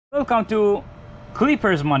Welcome to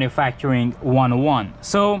Clippers Manufacturing 101.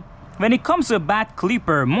 So when it comes to a bad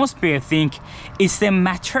clipper, most people think it's the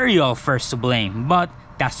material first to blame, but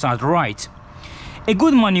that's not right. A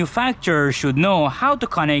good manufacturer should know how to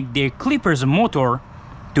connect their clipper's motor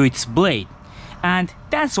to its blade, and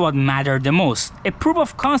that's what matters the most. A proof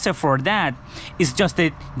of concept for that is just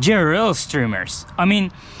the JRL streamers. I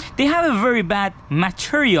mean, they have a very bad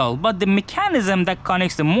material, but the mechanism that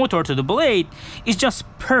connects the motor to the blade is just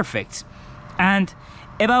perfect. And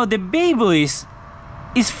about the Babyliss,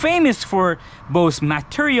 is famous for both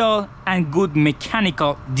material and good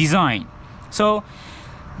mechanical design. So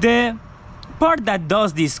the part that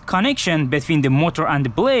does this connection between the motor and the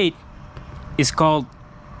blade is called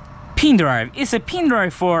pin drive. It's a pin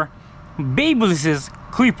drive for Babyliss's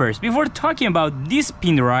clippers. Before talking about this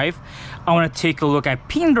pin drive, I want to take a look at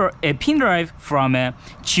a pin drive from a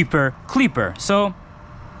cheaper clipper. So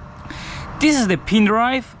this is the pin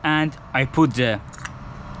drive, and I put a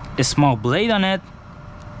small blade on it.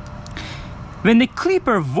 When the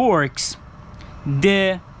clipper works,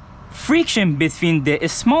 the friction between the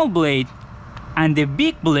small blade and the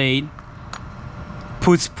big blade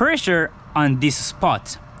puts pressure on this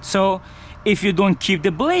spot. So if you don't keep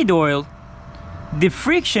the blade oil, the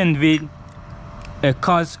friction will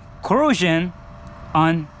cause corrosion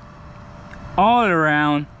on all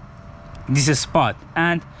around this spot,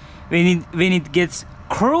 and when it gets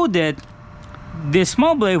corroded, the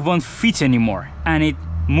small blade won't fit anymore and it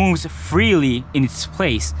moves freely in its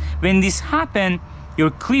place. When this happens,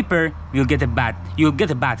 your clipper will get a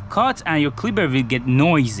bad cut and your clipper will get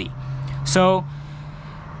noisy. So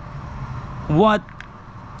what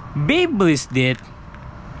Babyliss did,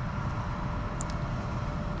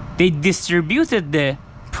 they distributed the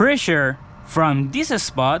pressure from this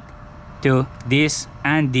spot to this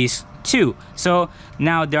and this too. So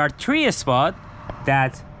now there are three spots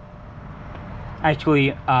that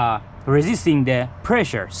actually resisting the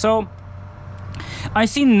pressure. So I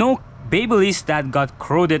see no Babyliss that got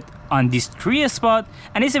corroded on this three spot,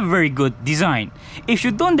 and it's a very good design. If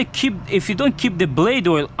you don't keep the blade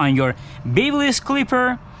oil on your Babyliss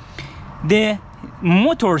clipper, the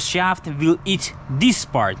motor shaft will eat this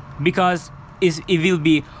part because it will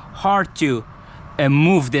be hard to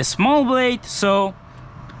move the small blade. So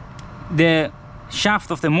the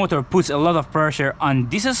shaft of the motor puts a lot of pressure on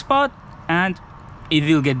this spot and it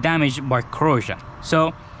will get damaged by corrosion.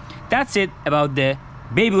 So that's it about the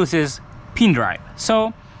Babyliss's pin drive.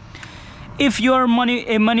 So if you're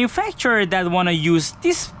a manufacturer that want to use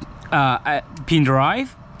this pin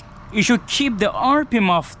drive, you should keep the RPM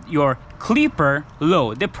of your clipper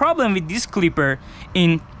low. The problem with this clipper,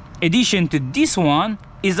 in addition to this one,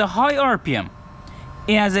 is a high RPM.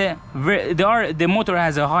 It has the motor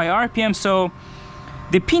has a high RPM, so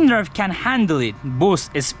the pin drive can handle it, both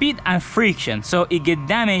speed and friction, so it get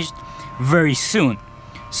damaged very soon.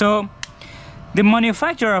 So the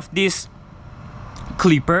manufacturer of this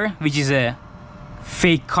clipper, which is a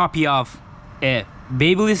fake copy of a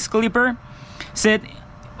Babyliss clipper, said,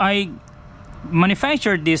 I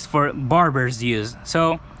manufactured this for barbers use.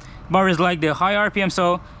 So barbers like the high RPM,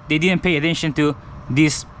 so they didn't pay attention to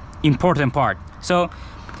this important part. So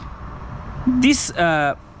this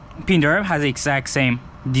pin drive has the exact same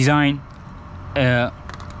design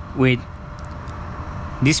with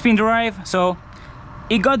this pin drive, so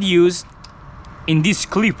it got used in this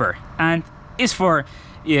clipper and it's for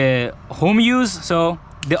home use, so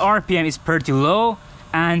the RPM is pretty low,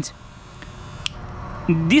 and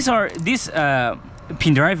this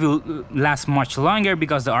pin drive will last much longer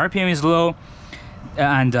because the RPM is low,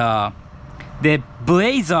 and the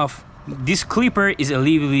blades of this clipper is a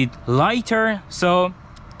little bit lighter, so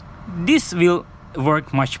this will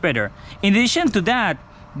work much better. In addition to that,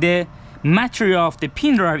 the material of the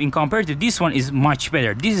pin drive in compared to this one is much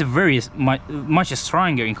better. This is very much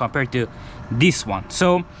stronger in compared to this one.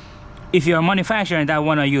 So if you're a manufacturer that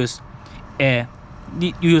want to use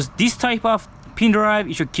this type of pin drive,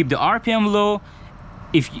 you should keep the RPM low.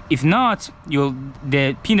 If not,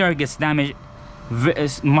 the pin drive gets damaged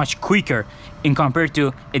much quicker in compared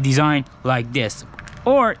to a design like this.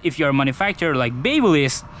 Or if you're a manufacturer like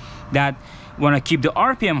Babyliss that want to keep the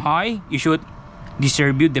RPM high, you should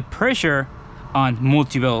distribute the pressure on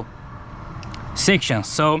multiple sections.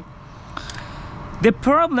 So the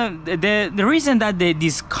problem, the reason that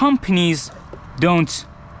these companies don't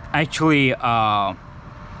actually,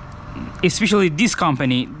 especially this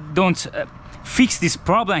company, don't fix this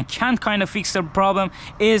problem and can't kind of fix the problem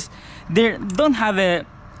is they don't have a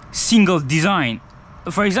single design.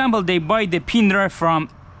 For example, they buy the pin drive from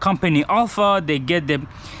company Alpha, they get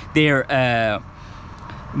their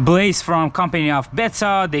blades from company of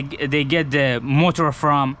Beta, they get the motor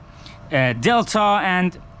from Delta,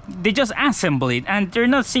 and they just assemble it, and they're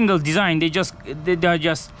not single design. They're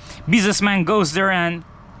just businessman goes there and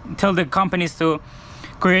tell the companies to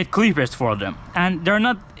create clippers for them, and they're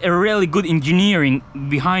not a really good engineering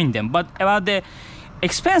behind them. But about the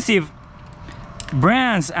expensive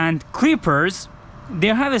brands and clippers, they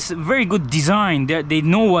have a very good design. They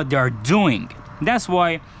know what they are doing. That's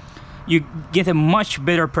why you get a much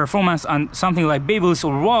better performance on something like Babyliss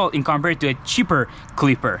or Wall in compared to a cheaper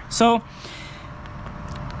clipper. So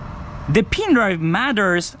the pin drive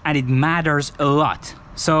matters, and it matters a lot.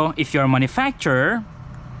 So if you're a manufacturer,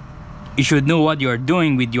 you should know what you're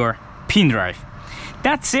doing with your pin drive.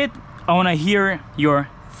 That's it. I want to hear your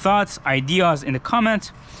thoughts, ideas in the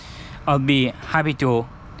comments. I'll be happy to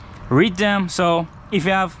read them. So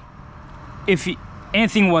if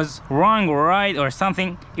anything was wrong or right or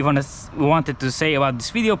something you wanted to say about this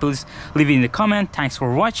video, please leave it in the comment. Thanks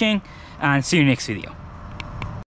for watching, and see you next video.